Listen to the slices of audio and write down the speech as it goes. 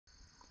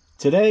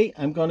Today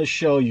I'm going to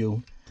show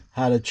you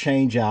how to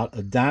change out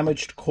a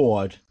damaged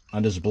cord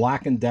on this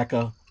Black &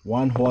 Decker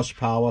 1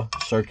 horsepower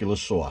circular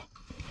saw.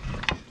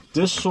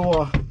 This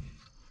saw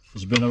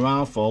has been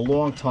around for a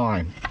long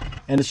time,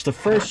 and it's the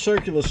first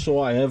circular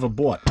saw I ever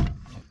bought.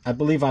 I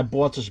believe I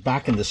bought this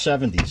back in the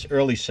 70s,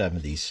 early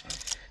 70s.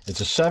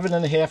 It's a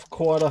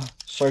 7.25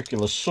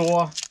 circular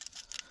saw.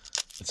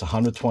 It's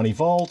 120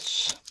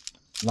 volts,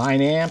 9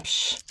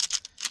 amps,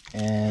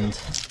 and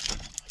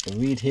I can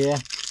read here.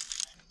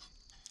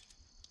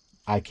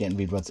 I can't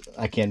read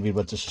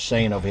what this is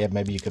saying over here.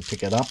 Maybe you could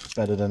pick it up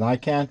better than I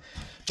can.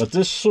 But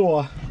this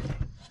saw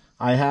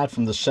I had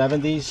from the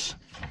 70s.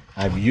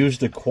 I've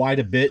used it quite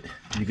a bit.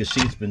 You can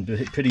see it's been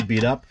pretty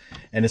beat up.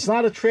 And it's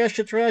not a trash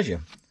or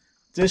treasure.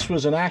 This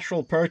was an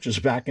actual purchase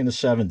back in the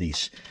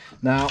 70s.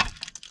 Now,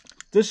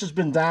 this has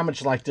been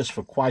damaged like this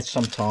for quite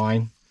some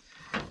time.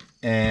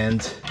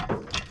 And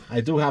I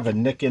do have a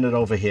nick in it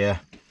over here.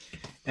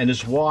 And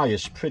this wire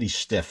is pretty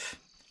stiff.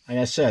 Like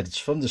I said, it's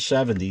from the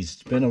 70s.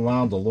 It's been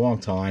around a long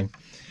time.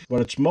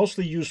 What it's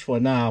mostly used for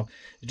now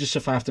is just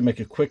if I have to make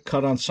a quick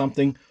cut on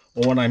something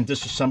or when I'm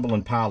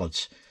disassembling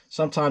pallets.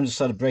 Sometimes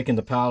instead of breaking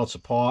the pallets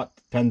apart,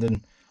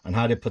 depending on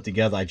how they're put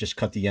together, I just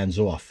cut the ends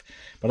off.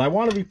 But I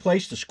want to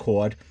replace this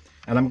cord,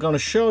 and I'm going to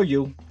show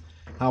you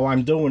how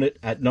I'm doing it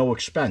at no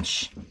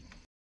expense.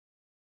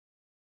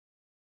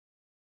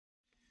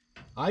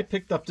 I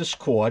picked up this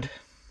cord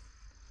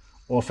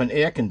off an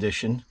air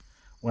condition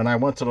when I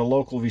went to the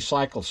local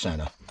recycle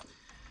center.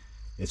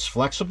 It's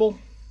flexible,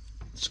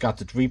 it's got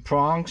the 3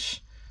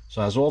 prongs,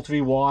 so it has all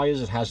 3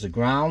 wires, it has the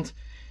ground,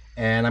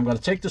 and I'm going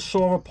to take the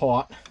saw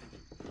apart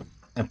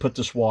and put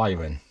this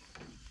wire in.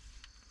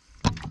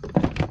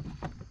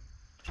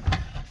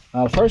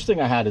 Now the first thing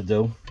I had to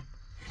do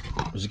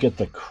was get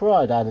the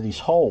crud out of these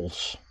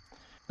holes.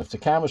 If the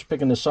camera's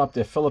picking this up,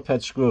 they're Phillip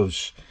head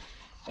screws,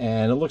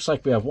 and it looks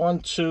like we have 1,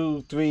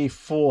 2, 3,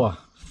 4,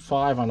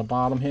 5 on the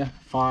bottom here.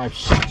 5,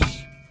 6.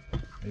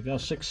 There we go,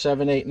 6,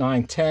 7, 8,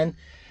 9, 10,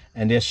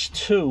 and there's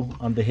 2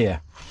 under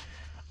here.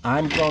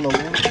 I'm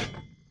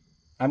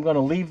gonna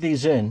leave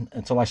these in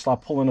until I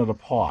start pulling it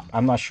apart.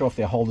 I'm not sure if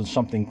they're holding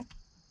something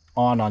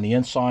on the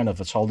inside or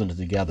if it's holding it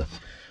together.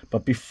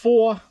 But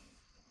before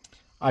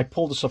I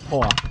pull this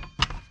apart,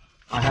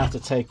 I have to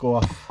take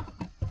off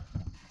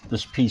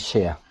this piece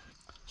here.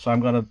 So I'm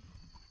gonna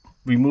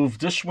remove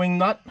this wing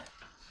nut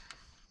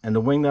and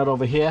the wing nut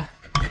over here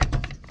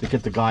to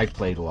get the guide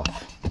plate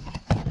off.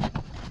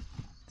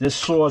 This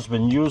saw's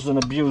been used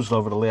and abused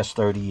over the last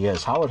 30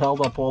 years. How it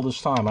held up all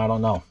this time, I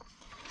don't know.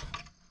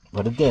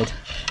 But it did.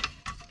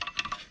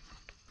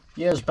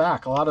 Years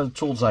back, a lot of the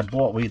tools I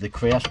bought were either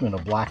Craftsman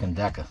or Black &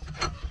 Decker.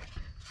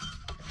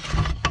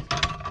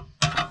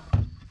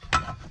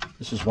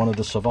 This is one of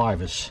the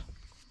survivors.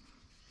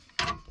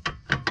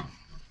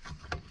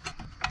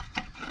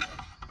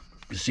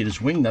 You see this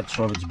wing nut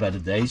saw its better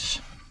days.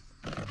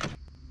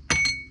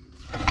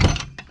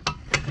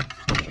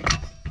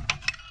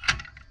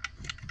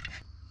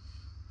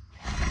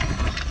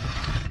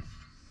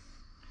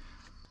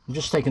 I'm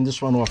just taking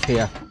this one off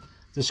here.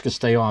 This could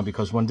stay on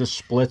because when this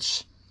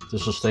splits,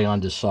 this will stay on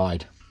this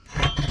side.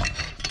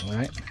 All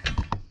right.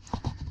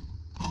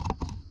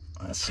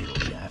 Let's see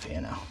what we have here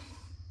now.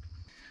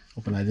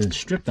 Hoping I didn't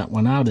strip that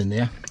one out in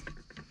there.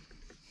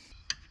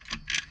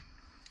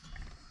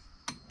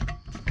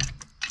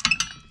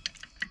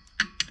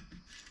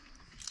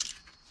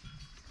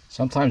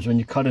 Sometimes when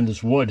you cut in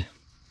this wood,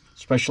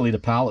 especially the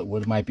pallet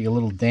wood, it might be a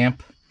little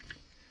damp.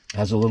 It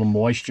has a little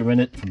moisture in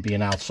it from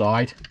being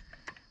outside.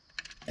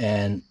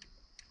 And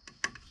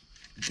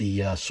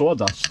the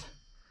sawdust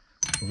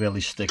will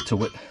really stick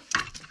to it.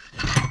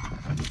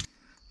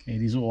 Okay,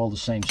 these are all the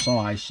same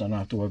size, so I don't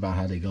have to worry about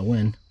how they go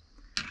in.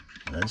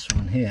 This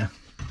one here.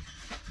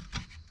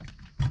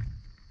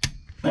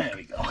 There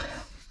we go.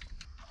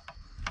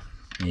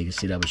 And you can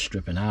see that was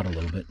stripping out a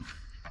little bit.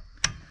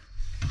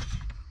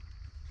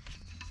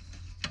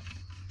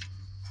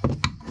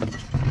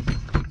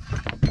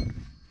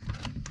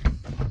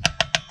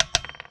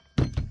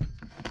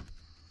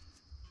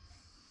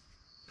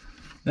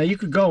 Now you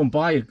could go and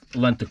buy a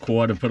length of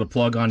cord and put a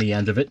plug on the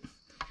end of it,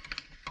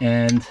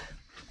 and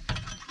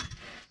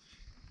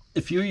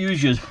if you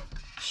use your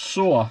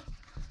saw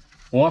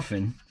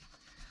often,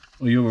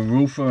 or you're a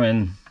roofer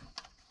and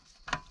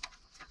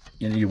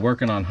you're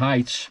working on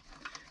heights,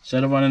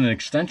 instead of running an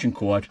extension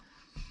cord,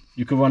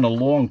 you could run a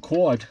long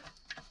cord,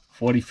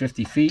 40,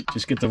 50 feet,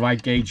 just get the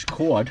right gauge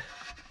cord,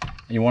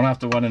 and you won't have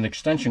to run an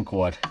extension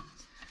cord.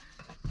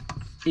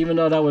 Even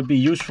though that would be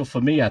useful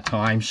for me at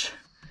times,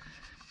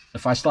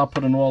 if I start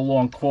putting all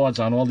long cords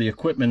on all the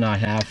equipment I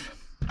have,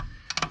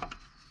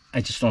 I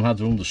just don't have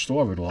the room to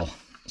store it all.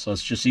 So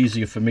it's just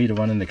easier for me to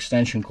run an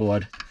extension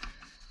cord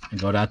and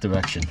go that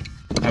direction.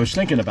 I was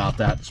thinking about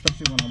that,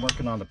 especially when I'm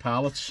working on the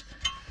pallets.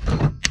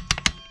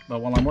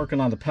 But while I'm working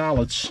on the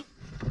pallets,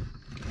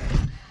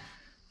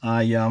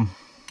 I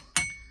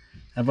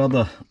have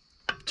other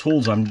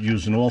tools I'm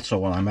using also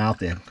when I'm out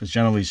there, because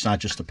generally it's not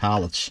just the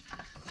pallets.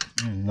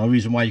 No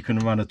reason why you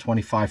couldn't run a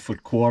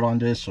 25-foot cord on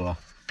this or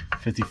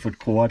 50-foot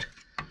cord.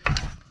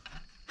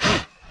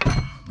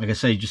 Like I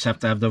say, you just have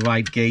to have the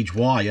right gauge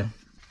wire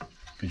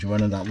because you're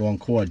running that long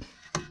cord.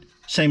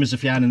 Same as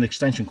if you had an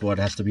extension cord,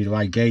 it has to be the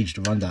right gauge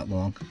to run that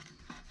long.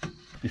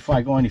 Before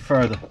I go any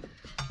further,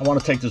 I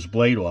want to take this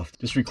blade off.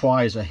 This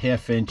requires a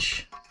 1/2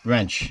 inch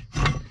wrench.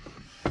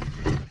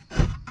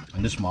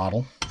 And this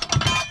model,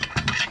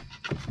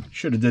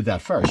 should have did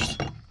that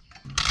first.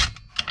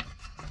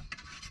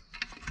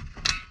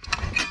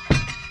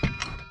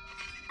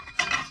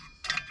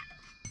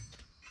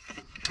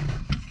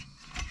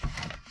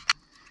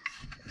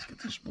 Let's get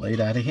this blade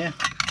out of here.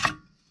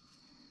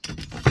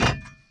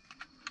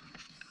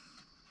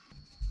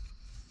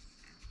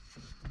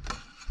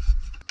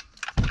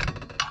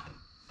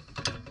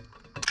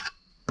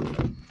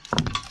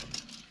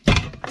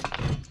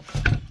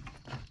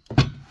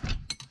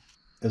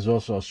 There's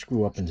also a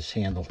screw up in this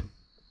handle.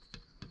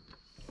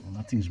 Well,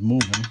 nothing's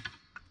moving.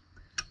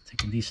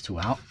 Taking these two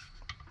out.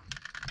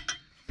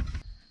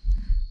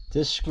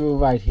 This screw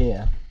right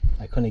here,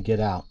 I couldn't get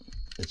out.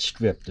 It's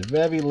stripped, the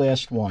very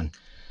last one.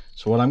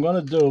 So what I'm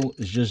going to do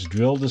is just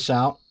drill this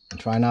out and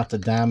try not to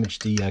damage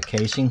the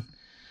casing.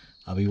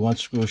 I'll be one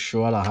screw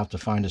short. I'll have to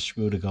find a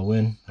screw to go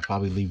in. I'll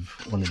probably leave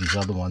one of these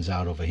other ones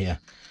out over here.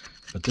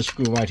 But this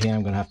screw right here,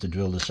 I'm going to have to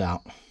drill this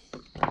out.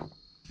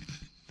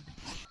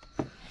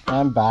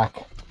 I'm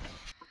back.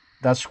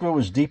 That screw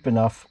was deep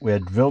enough where a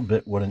drill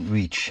bit wouldn't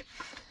reach.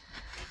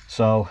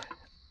 So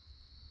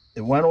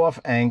it went off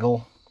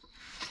angle.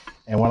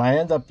 And what I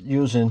ended up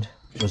using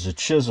was a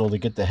chisel to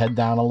get the head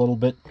down a little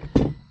bit.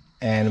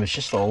 And it was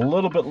just a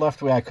little bit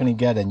left where I couldn't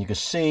get it. And you can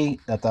see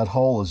that that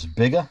hole is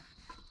bigger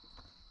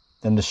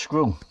than the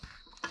screw.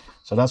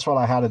 So that's what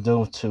I had to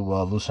do to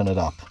loosen it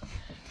up.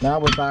 Now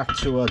we're back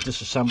to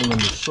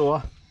disassembling the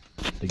saw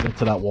to get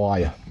to that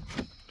wire.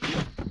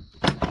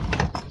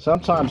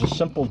 Sometimes a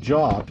simple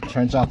job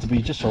turns out to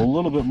be just a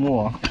little bit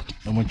more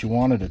than what you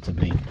wanted it to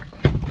be.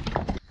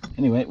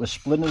 Anyway, we're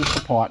splitting this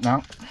apart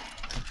now.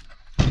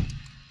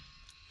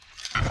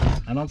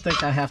 I don't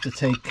think I have to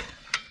take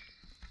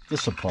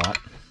this apart,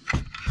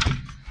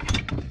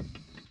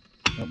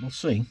 but we'll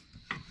see.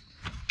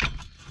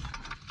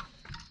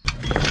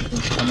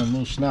 It's coming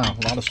loose now.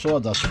 A lot of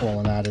sawdust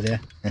falling out of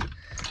there.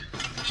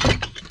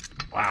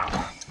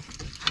 Wow.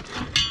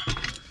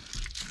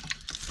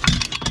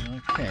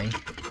 Okay.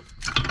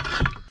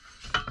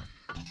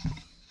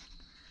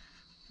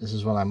 This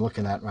is what I'm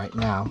looking at right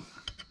now.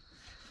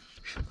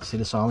 See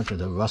this armature,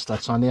 the rust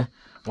that's on there?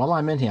 While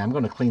I'm in here, I'm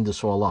going to clean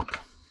this all up.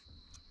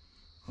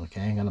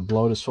 Okay, I'm going to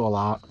blow this all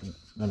out. I'm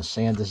going to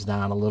sand this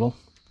down a little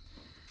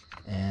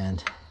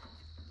and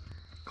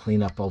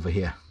clean up over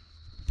here.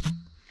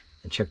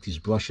 And check these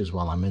brushes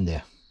while I'm in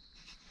there.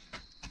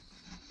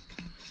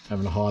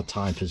 Having a hard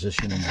time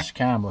positioning this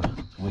camera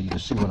where you can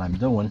see what I'm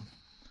doing.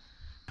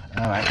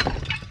 All right.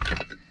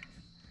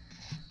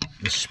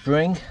 The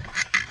spring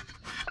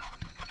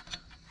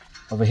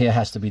over here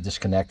has to be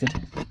disconnected.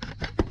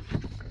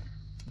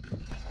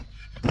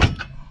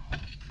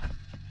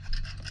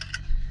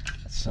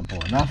 That's simple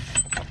enough.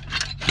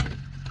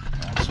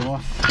 That's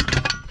off.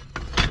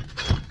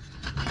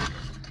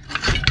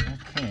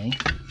 Okay,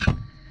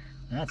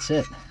 that's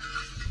it.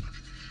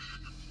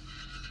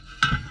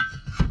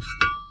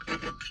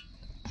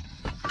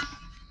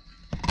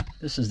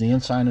 This is the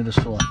inside of the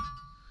saw.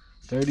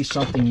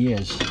 30-something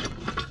years.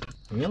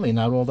 Really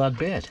not all that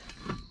bad.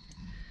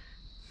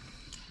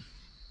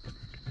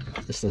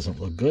 This doesn't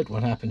look good.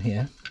 What happened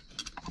here?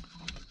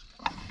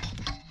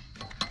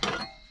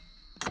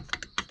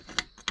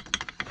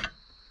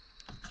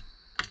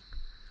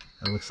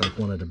 That looks like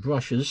one of the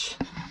brushes,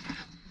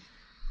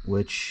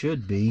 which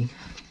should be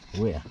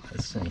where?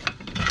 Let's see.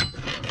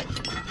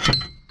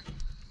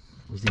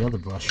 Where's the other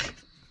brush?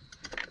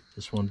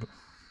 This one.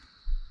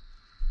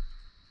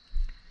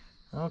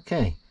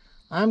 Okay.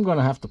 I'm going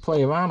to have to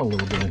play around a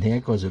little bit in here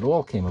because it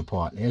all came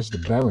apart. There's the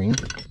bearing.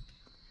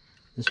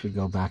 This would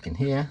go back in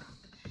here.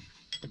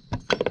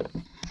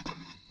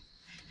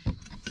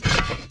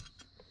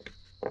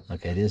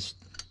 Okay, there's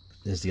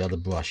the other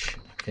brush.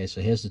 Okay,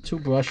 so here's the two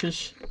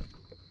brushes.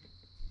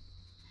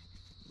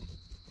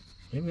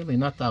 They're really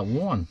not that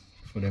worn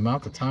for the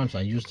amount of times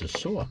I used this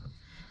saw.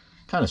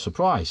 Kind of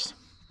surprised.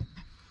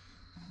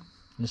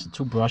 There's the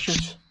two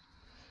brushes.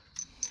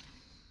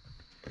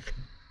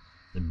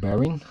 The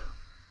bearing.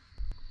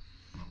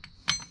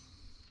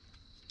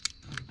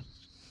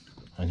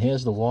 And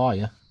here's the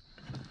wire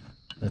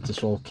that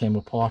this all came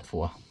apart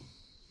for.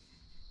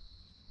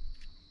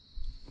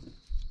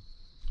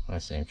 I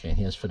see. Okay,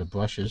 here's for the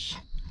brushes.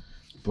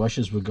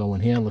 Brushes would go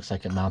in here. Looks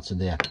like it mounts in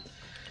there.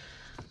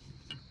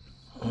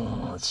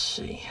 Oh, let's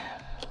see.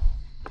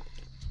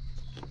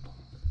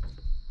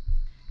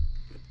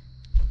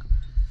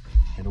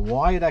 And the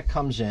wire that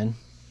comes in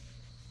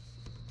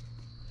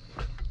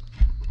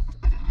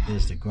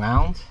is the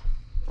ground.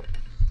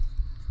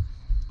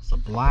 It's the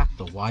black,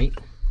 the white.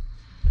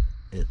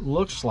 It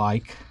looks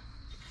like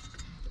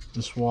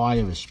this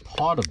wire is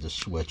part of the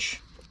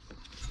switch.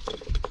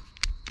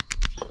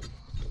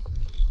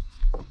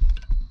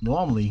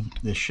 Normally,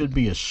 there should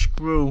be a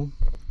screw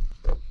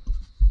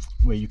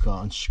where you can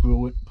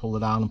unscrew it, pull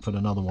it out, and put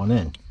another one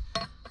in.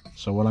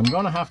 So what I'm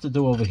going to have to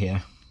do over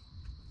here,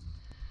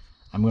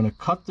 I'm going to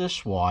cut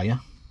this wire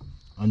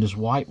on this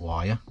white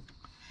wire.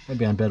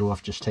 Maybe I'm better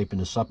off just taping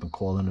this up and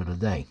calling it a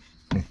day.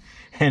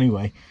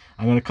 Anyway,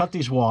 I'm going to cut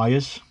these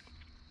wires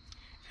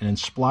and then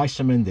splice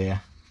them in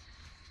there.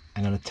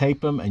 I'm going to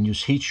tape them and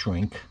use heat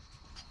shrink.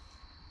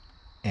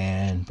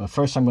 But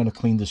first I'm going to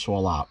clean this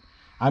all out.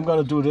 I'm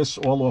going to do this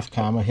all off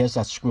camera. Here's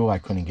that screw I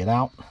couldn't get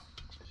out.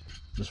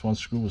 This one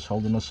screw was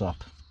holding us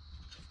up.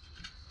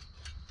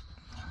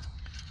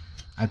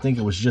 I think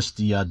it was just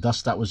the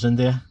dust that was in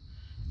there.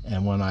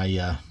 And when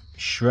I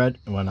shared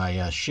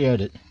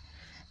it,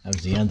 that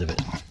was the end of it.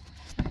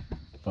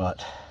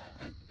 But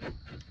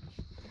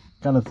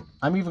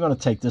I'm even going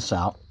to take this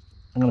out.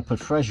 I'm going to put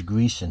fresh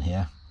grease in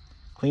here,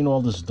 clean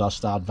all this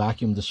dust out,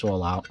 vacuum this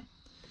all out,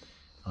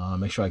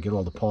 make sure I get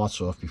all the parts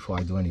off before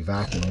I do any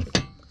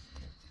vacuuming.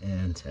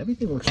 And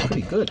everything looks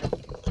pretty good.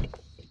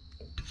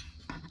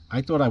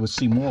 I thought I would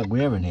see more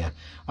wear in here.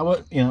 I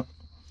would, you know,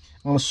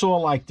 on a saw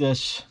like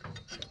this,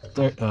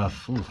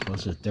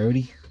 what's it,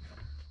 30,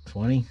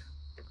 20,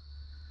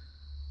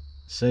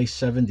 say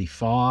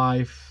 75,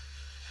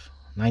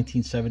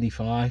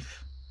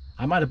 1975.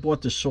 I might have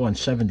bought this saw in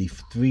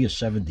 73 or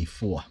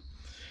 74.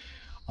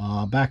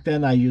 Back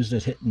then I used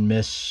it hit and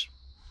miss.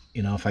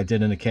 You know, if I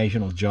did an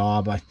occasional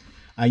job,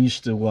 I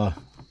used to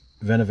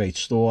renovate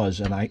stores,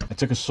 and I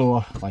took a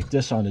saw like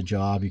this on the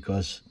job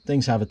because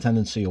things have a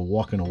tendency of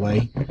walking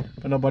away,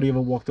 but nobody ever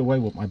walked away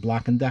with my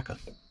Black & Decker.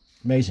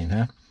 Amazing,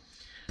 huh?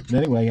 But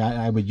anyway,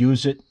 I would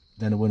use it,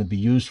 then it wouldn't be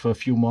used for a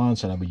few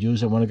months, and I would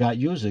use it. When it got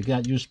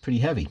used pretty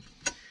heavy.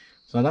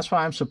 So that's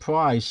why I'm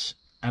surprised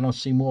I don't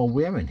see more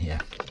wear in here.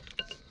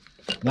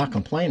 Not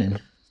complaining,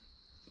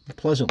 but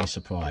pleasantly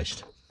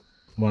surprised.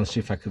 I want to see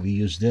if I could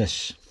reuse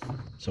this,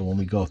 so when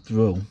we go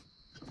through,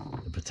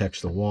 it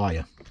protects the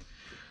wire.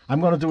 I'm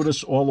going to do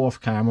this all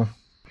off camera.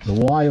 The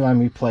wire I'm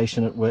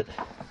replacing it with,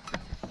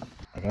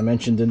 like I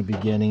mentioned in the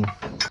beginning,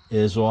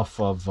 is off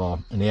of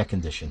an air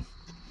conditioner.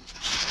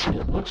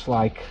 It looks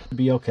like to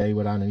be okay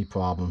without any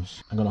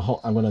problems. I'm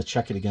going to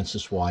check it against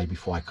this wire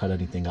before I cut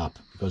anything up,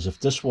 because if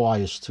this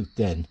wire is too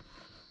thin,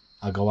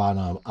 I'll go out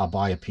and I'll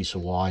buy a piece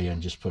of wire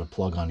and just put a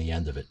plug on the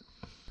end of it.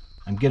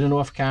 I'm getting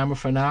off camera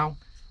for now,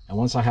 and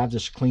once I have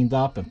this cleaned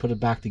up and put it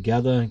back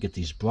together and get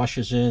these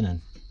brushes in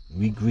and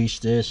re-grease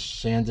this,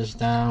 sand this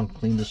down,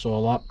 clean this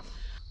all up,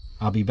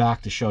 I'll be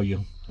back to show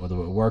you whether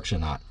it works or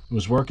not. It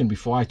was working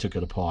before I took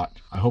it apart.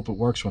 I hope it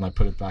works when I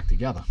put it back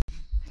together.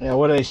 Yeah,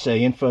 what do they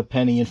say? In for a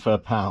penny, in for a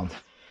pound.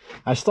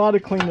 I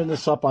started cleaning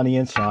this up on the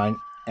inside,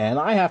 and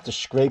I have to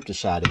scrape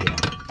this out of here.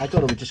 I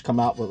thought it would just come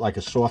out with like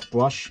a soft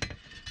brush,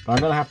 but I'm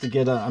going to have to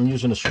get I'm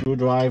using a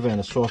screwdriver and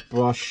a soft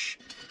brush.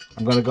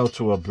 I'm going to go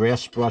to a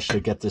brass brush to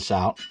get this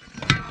out.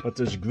 But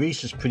this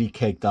grease is pretty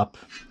caked up.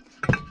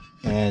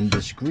 And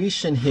this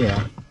grease in here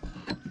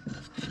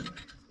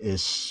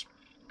is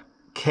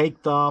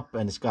caked up,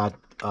 and it's got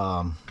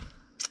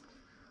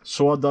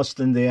sawdust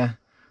in there.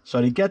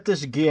 So to get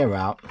this gear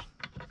out,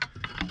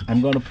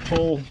 I'm going to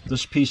pull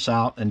this piece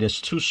out, and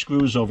there's two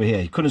screws over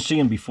here. You couldn't see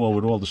them before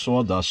with all the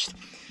sawdust.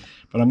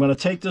 But I'm going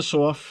to take this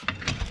off,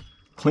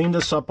 clean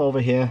this up over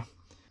here,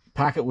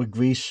 pack it with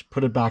grease,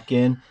 put it back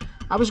in.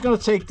 I was going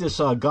to take this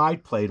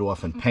guide plate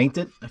off and paint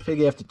it. I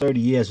figure after 30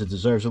 years it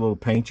deserves a little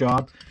paint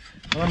job.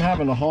 But I'm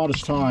having the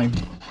hardest time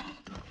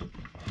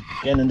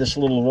getting this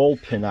little roll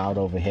pin out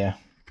over here.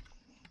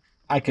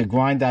 I could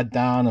grind that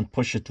down and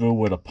push it through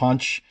with a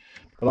punch,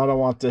 but I don't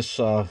want this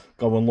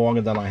going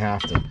longer than I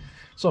have to.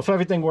 So if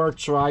everything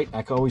works right,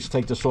 I can always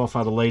take this off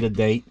at a later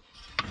date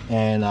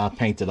and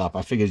paint it up.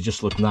 I figured it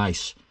just looked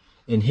nice.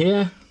 In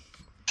here,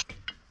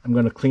 I'm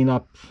going to clean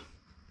up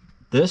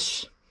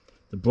this.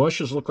 The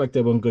brushes look like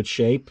they were in good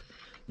shape.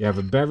 You have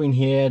a bearing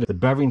here. The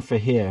bearing for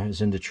here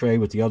is in the tray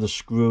with the other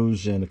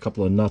screws and a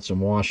couple of nuts and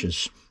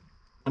washers.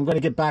 I'm going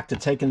to get back to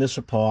taking this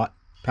apart,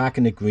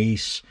 packing the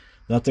grease.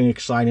 Nothing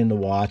exciting to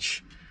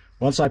watch.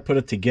 Once I put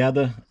it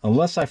together,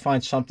 unless I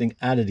find something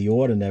out of the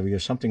ordinary or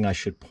something I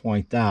should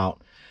point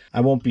out,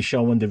 I won't be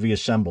showing the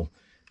reassemble.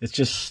 It's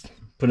just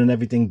putting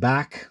everything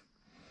back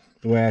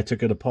the way I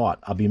took it apart.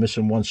 I'll be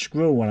missing one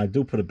screw when I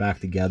do put it back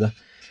together,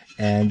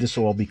 and this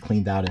will all be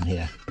cleaned out in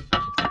here.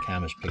 The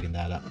camera's picking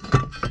that up.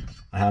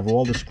 I have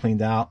all this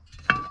cleaned out.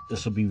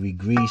 This will be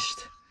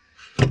re-greased.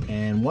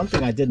 And one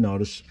thing I did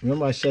notice,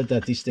 remember I said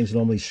that these things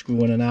normally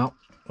screw in and out?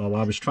 Well,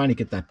 while I was trying to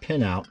get that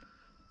pin out,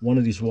 one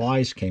of these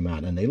wires came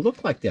out, and they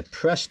look like they're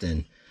pressed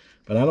in,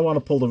 but I don't want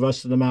to pull the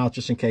rest of them out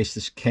just in case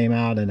this came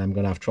out and I'm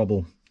going to have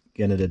trouble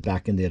getting it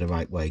back in there the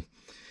right way.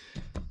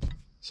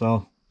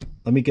 So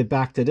let me get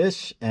back to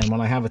this, and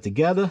when I have it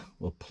together,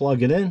 we'll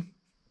plug it in,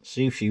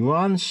 see if she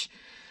runs,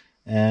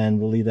 and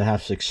we'll either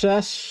have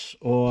success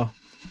or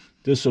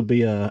this will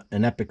be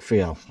an epic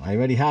fail. I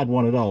already had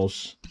one of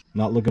those,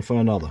 not looking for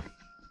another.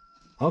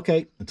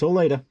 Okay, until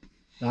later.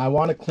 Now I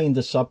want to clean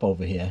this up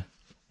over here,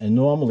 and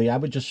normally I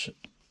would just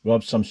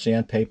rub some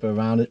sandpaper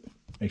around it.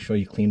 Make sure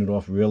you clean it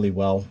off really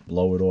well,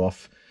 blow it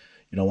off.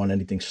 You don't want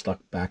anything stuck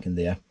back in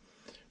there.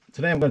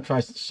 Today I'm going to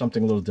try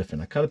something a little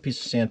different. I cut a piece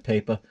of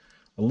sandpaper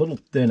a little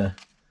thinner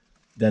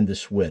than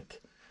this width.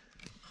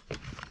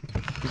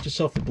 Get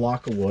yourself a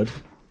block of wood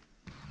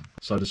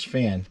so this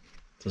fan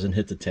doesn't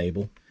hit the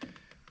table.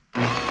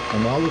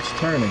 And while it's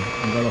turning,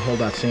 I'm going to hold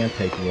that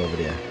sandpaper over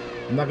there.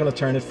 I'm not going to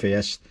turn it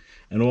fast.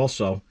 And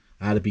also,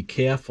 I had to be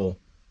careful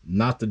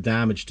not to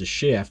damage the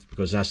shaft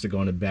because that's to go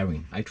in the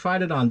bearing. I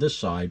tried it on this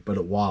side, but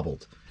it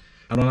wobbled.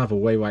 I don't have a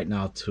way right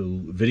now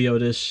to video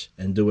this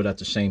and do it at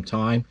the same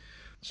time.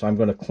 So I'm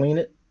going to clean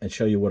it and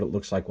show you what it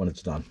looks like when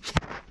it's done.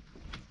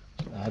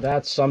 Now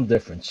that's some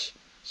difference.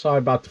 Sorry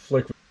about the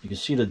flicker. You can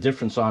see the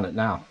difference on it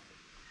now.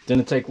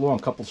 Didn't take long,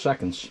 a couple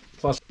seconds.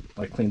 Plus,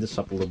 I cleaned this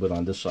up a little bit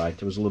on this side.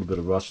 There was a little bit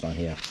of rust on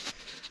here.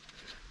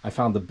 I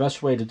found the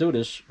best way to do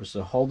this was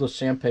to hold the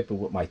sandpaper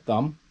with my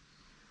thumb.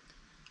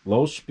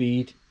 Low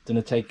speed.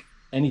 Didn't take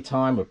any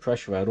time or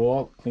pressure at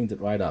all. Cleaned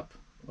it right up.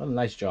 What a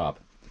nice job.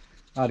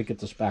 Now to get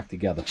this back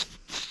together.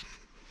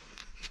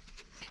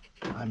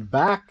 I'm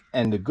back,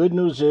 and the good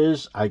news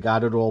is I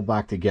got it all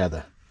back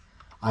together.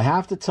 I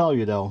have to tell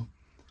you though,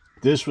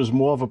 this was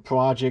more of a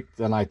project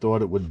than I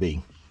thought it would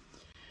be.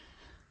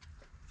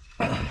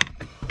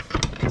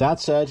 That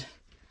said,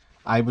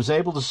 I was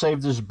able to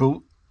save this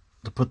boot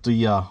to put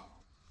the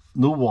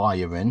new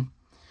wire in,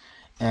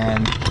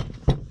 and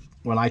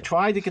when I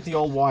tried to get the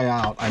old wire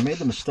out, I made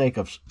the mistake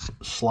of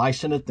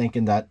slicing it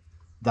thinking that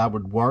that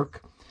would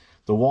work.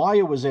 The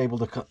wire was able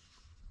to cut,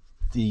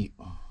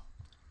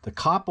 the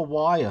copper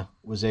wire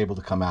was able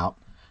to come out,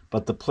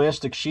 but the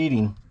plastic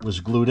sheeting was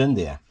glued in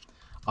there.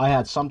 I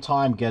had some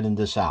time getting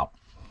this out.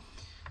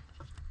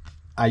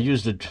 I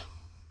ended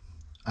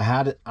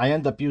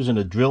up using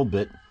a drill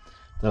bit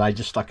that I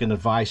just stuck in the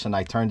vise, and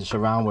I turned this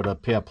around with a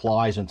pair of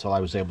pliers until I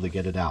was able to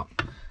get it out.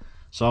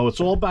 So it's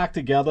all back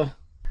together.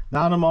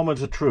 Now in a moment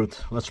of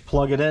truth, let's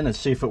plug it in and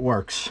see if it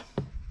works.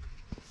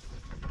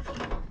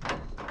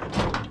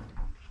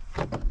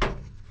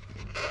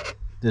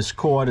 This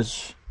cord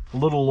is a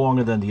little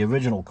longer than the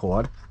original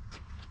cord.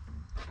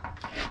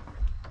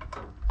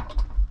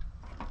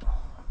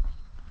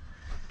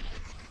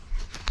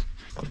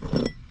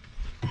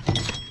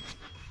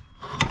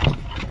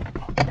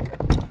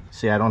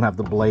 See, I don't have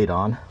the blade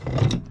on.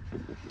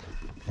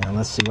 And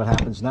let's see what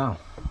happens now.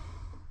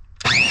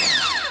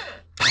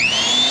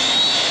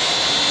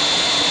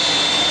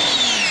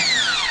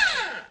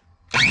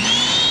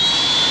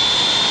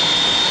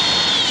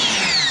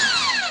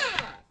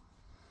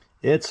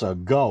 It's a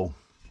go.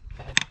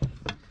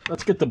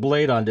 Let's get the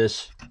blade on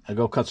this and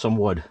go cut some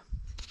wood.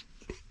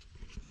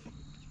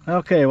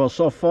 Okay, well,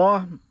 so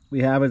far we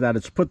have it that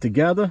it's put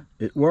together.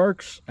 It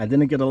works. I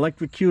didn't get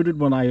electrocuted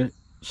when I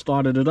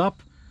started it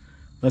up.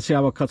 Let's see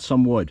how I cut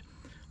some wood.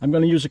 I'm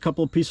going to use a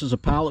couple of pieces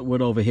of pallet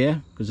wood over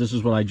here because this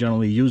is what I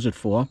generally use it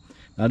for.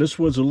 Now this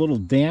wood's a little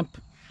damp,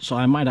 so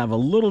I might have a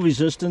little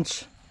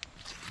resistance,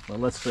 but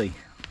let's see.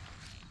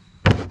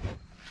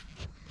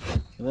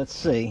 Let's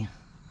see.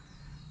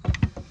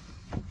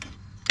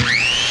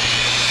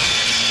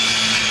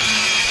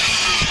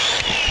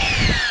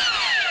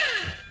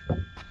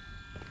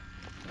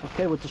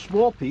 Okay, with the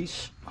small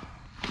piece,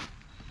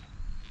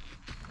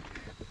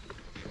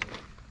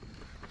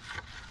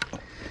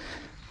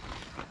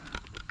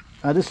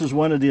 this is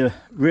one of the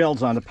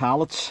rails on the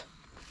pallets.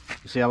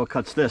 You see how it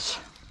cuts this.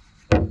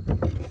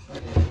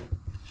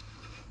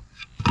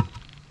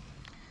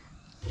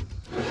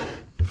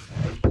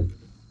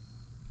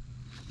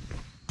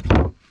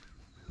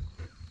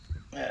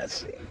 Let's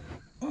see.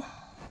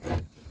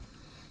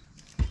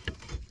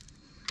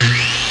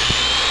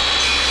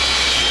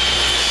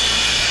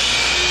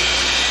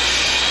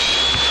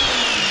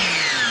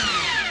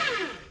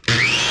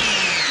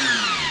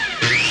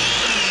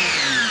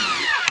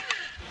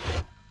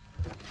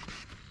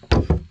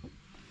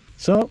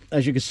 So,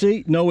 as you can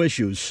see, no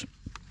issues.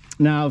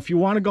 Now, if you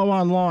want to go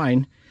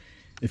online,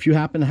 if you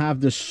happen to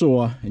have this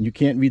saw and you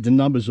can't read the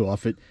numbers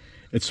off it,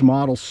 it's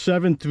model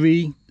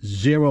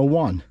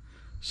 7301.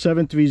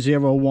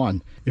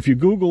 7301. If you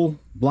Google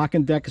Black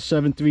 & Decker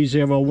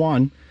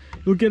 7301,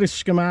 you'll get a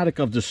schematic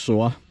of the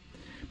saw,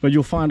 but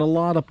you'll find a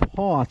lot of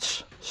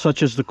parts,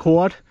 such as the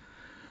cord,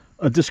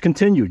 are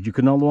discontinued. You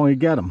can no longer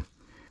get them.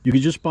 You can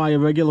just buy a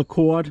regular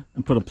cord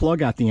and put a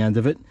plug at the end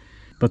of it,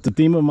 but the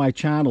theme of my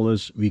channel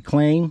is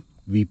reclaim,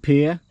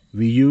 repair,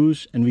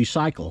 reuse, and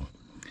recycle.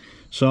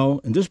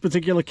 So in this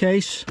particular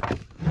case,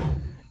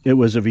 it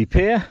was a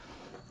repair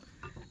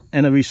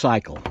and a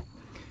recycle.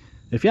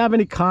 If you have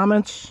any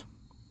comments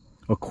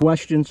or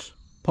questions,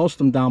 post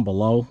them down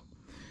below.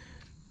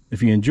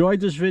 If you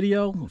enjoyed this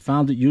video,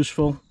 found it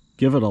useful,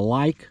 give it a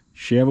like,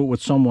 share it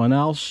with someone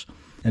else,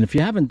 and if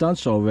you haven't done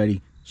so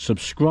already,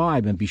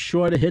 subscribe and be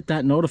sure to hit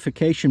that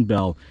notification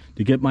bell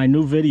to get my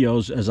new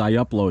videos as I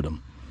upload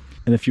them.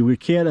 And if you would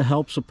care to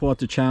help support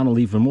the channel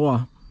even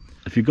more,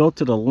 if you go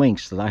to the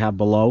links that I have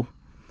below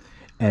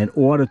and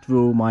order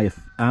through my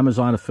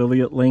Amazon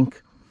affiliate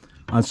link,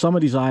 on some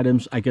of these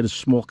items I get a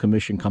small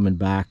commission coming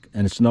back,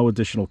 and it's no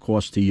additional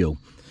cost to you.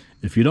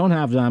 If you don't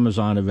have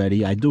Amazon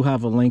already, I do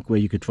have a link where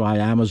you could try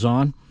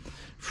Amazon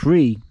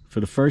free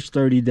for the first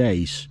 30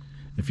 days.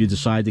 If you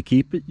decide to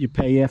keep it, you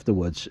pay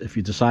afterwards. If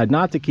you decide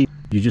not to keep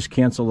it, you just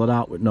cancel it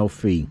out with no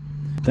fee.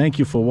 Thank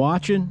you for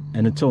watching,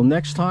 and until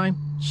next time,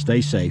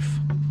 stay safe.